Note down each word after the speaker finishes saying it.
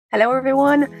Hello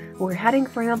everyone, we're heading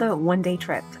for another one-day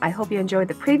trip. I hope you enjoyed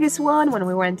the previous one when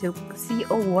we went to see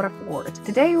a waterford.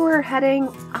 Today we're heading,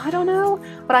 I don't know,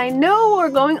 but I know we're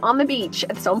going on the beach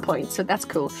at some point, so that's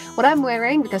cool. What I'm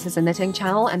wearing, because it's a knitting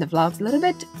channel and the vlog's a little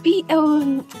bit,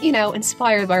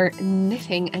 inspired by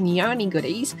knitting and yarny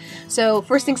goodies. So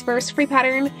first things first, free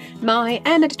pattern,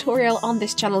 and a tutorial on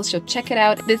this channel, so check it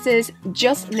out. This is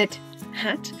Just Knit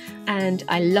hat and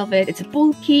I love it. It's a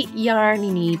bulky yarn.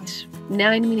 You need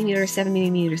 9mm,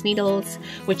 7mm needles,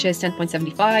 which is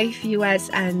 10.75 US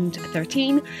and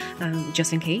 13,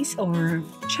 just in case, or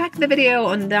check the video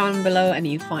on down below and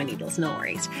you find needles, no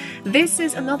worries. This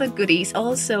is another goodies,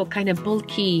 also kind of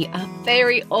bulky, a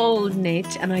very old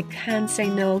knit, and I can't say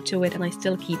no to it and I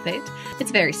still keep it.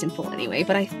 It's very simple anyway,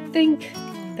 but I think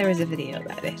there is a video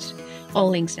about it. All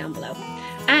links down below.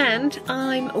 And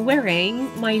I'm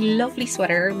wearing my lovely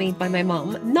sweater made by my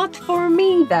mom. Not for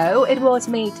me though, it was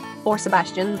made for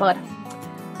Sebastian, but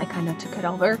I kind of took it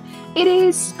over. It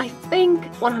is, I think,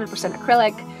 100%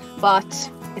 acrylic,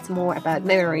 but it's more about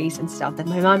memories and stuff that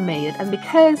my mom made it. And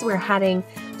because we're heading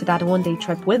to that one-day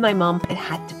trip with my mom, it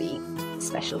had to be a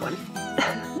special one.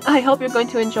 I hope you're going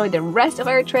to enjoy the rest of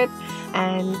our trip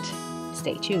and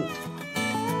stay tuned.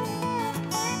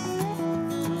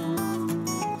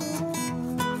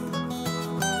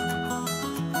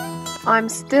 I'm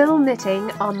still knitting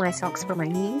on my socks for my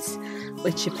niece,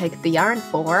 which you picked the yarn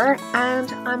for,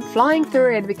 and I'm flying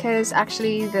through it because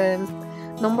actually the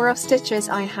number of stitches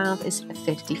I have is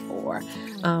 54.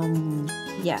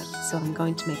 Yeah, so I'm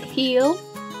going to make a heel,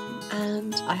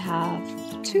 and I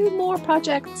have 2 more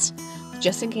projects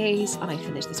just in case I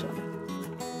finish this one.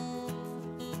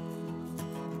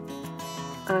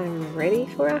 I'm ready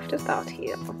for afterthought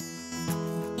heel.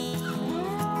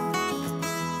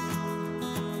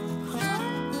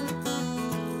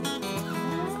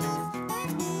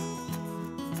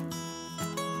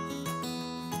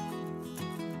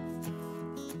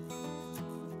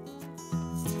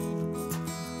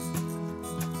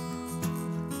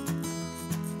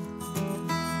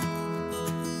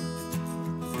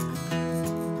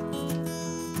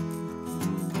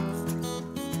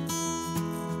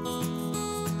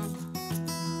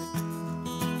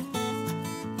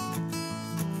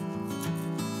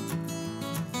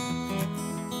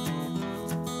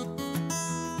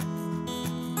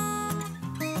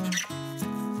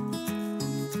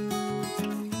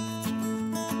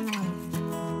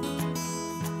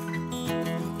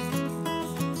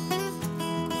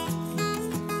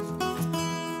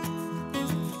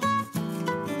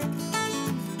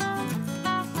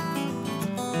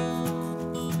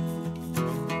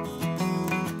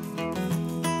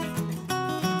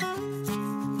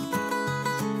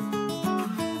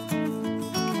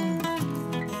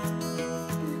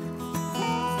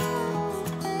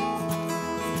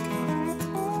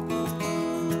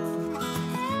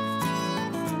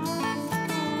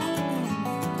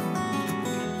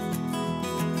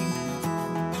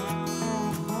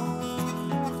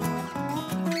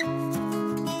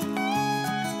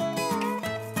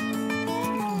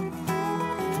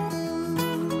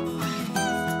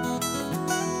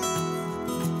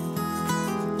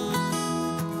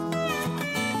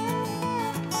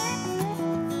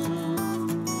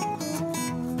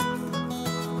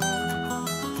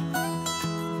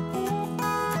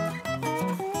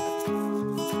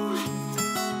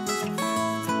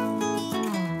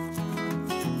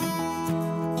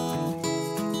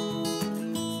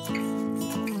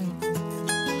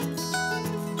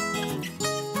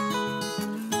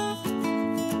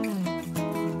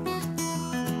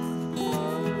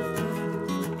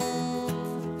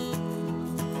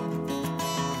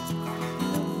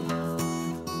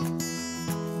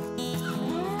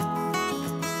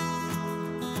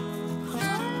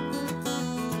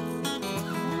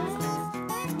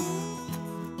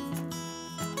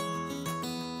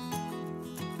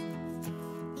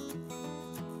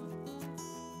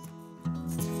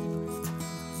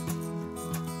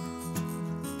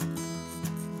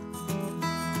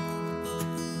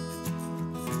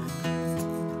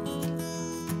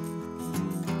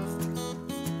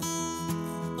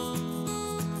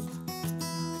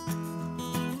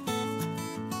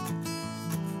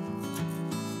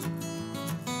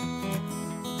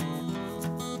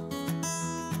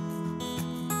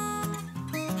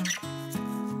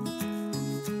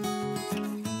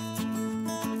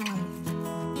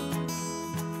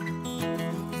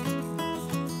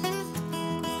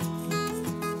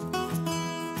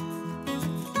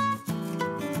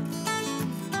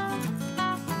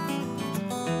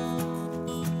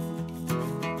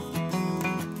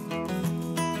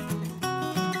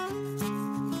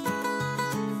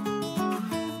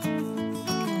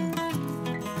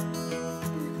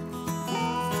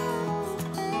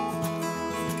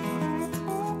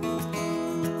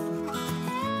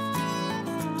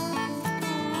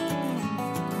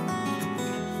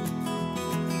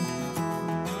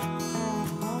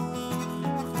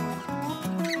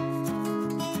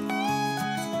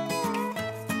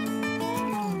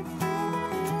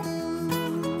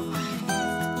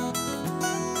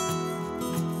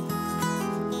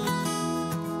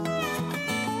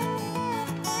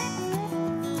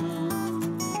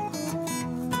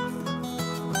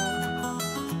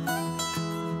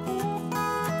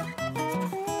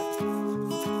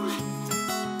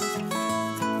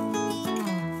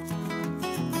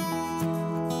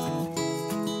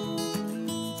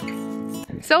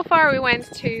 So far we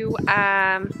went to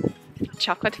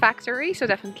chocolate factory, so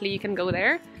definitely you can go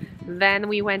there. Then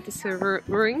we went to Silver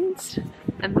Ruins,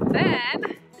 and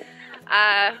then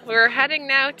we're heading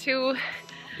now to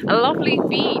a lovely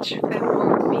beach,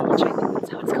 Fenmore Beach, I think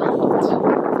that's how it's called.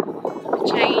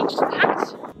 I changed hat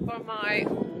for my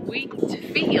wheat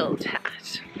field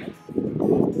hat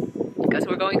because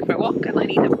we're going for a walk and I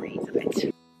need to breathe a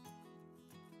bit.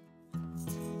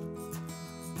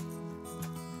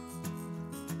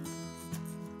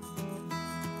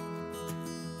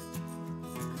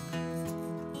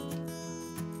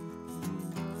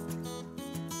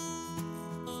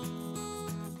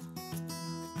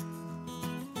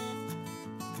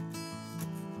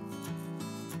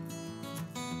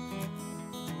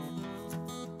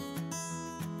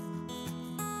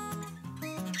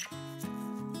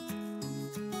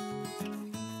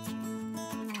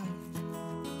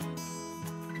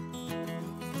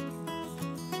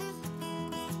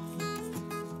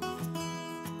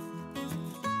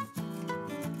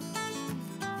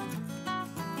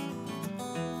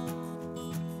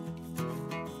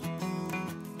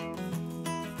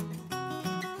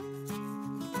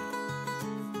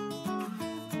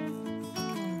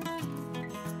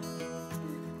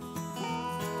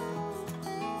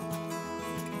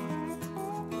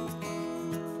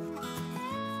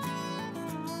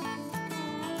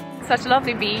 Such a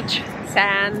lovely beach,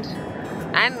 sand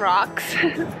and rocks.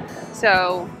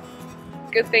 So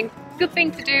good thing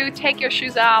to do. Take your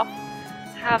shoes off,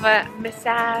 have a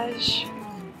massage,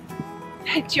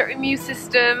 hit your immune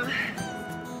system,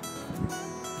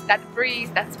 that breeze,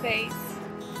 that space,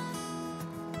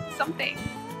 something.